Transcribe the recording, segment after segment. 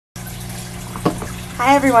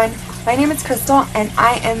Hi everyone, my name is Krystal and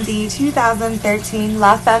I am the 2013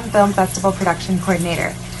 La Femme Film Festival Production Coordinator,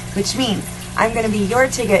 which means I'm going to be your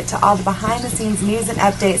ticket to all the behind the scenes news and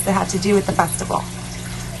updates that have to do with the festival.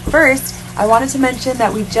 First, I wanted to mention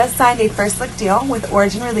that we just signed a first look deal with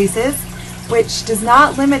Origin Releases, which does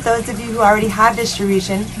not limit those of you who already have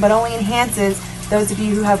distribution, but only enhances those of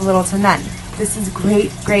you who have little to none. This is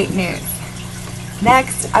great news.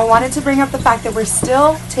 Next, I wanted to bring up the fact that we're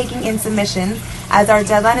still taking in submissions as our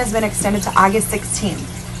deadline has been extended to August 16th.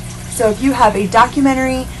 So if you have a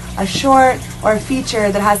documentary, a short, or a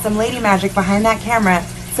feature that has some lady magic behind that camera,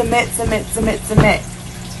 submit.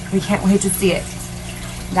 We can't wait to see it.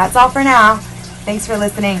 That's all for now. Thanks for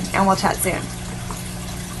listening, and we'll chat soon.